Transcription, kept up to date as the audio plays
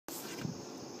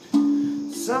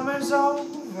Summer's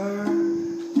over,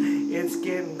 it's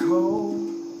getting cold.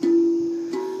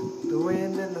 The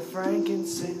wind and the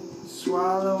frankincense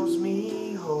swallows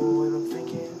me whole. And I'm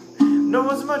thinking, know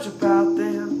as much about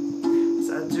them as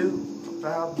I do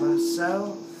about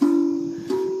myself.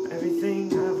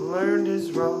 Everything I've learned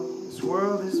is wrong. This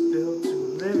world is built to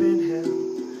live in hell.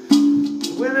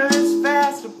 The winter is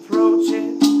fast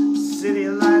approaching. City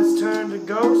lights turn to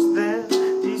ghosts then.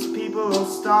 These people will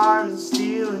starve and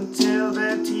steal until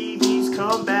their TVs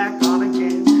come back on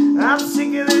again. I'm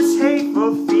sick of this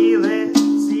hateful feeling,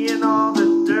 seeing all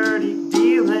the dirty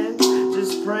dealing.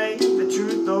 Just pray the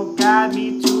truth will guide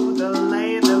me to the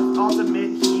land of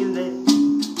ultimate healing.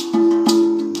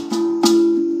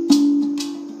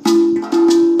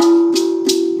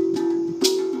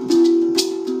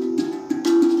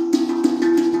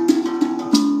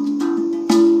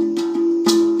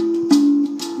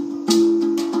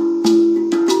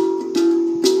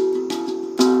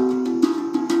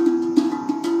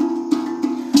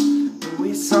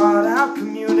 Sought out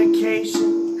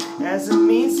communication as a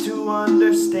means to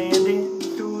understanding.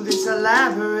 Through this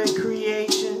elaborate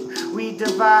creation, we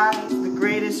devised the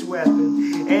greatest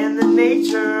weapon. And the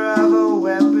nature of a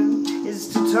weapon is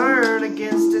to turn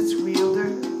against its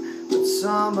wielder. But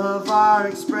some of our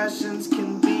expressions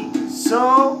can be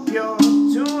so pure.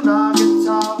 Tune our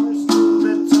guitar